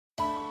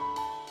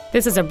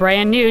This is a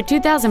brand new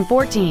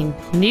 2014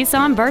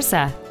 Nissan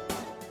Versa.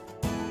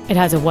 It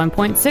has a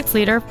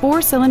 1.6-liter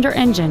four-cylinder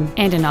engine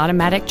and an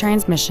automatic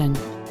transmission.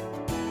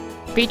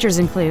 Features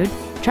include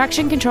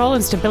traction control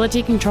and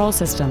stability control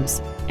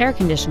systems, air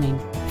conditioning,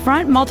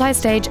 front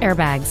multi-stage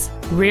airbags,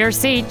 rear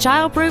seat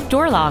child-proof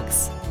door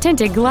locks,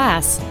 tinted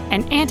glass,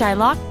 an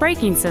anti-lock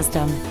braking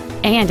system,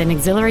 and an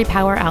auxiliary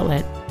power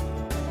outlet.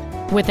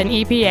 With an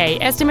EPA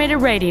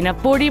estimated rating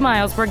of 40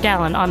 miles per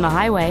gallon on the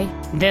highway,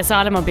 this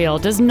automobile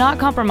does not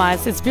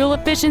compromise its fuel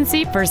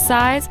efficiency for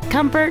size,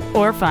 comfort,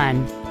 or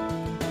fun.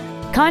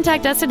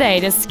 Contact us today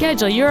to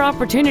schedule your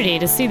opportunity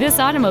to see this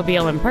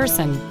automobile in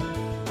person.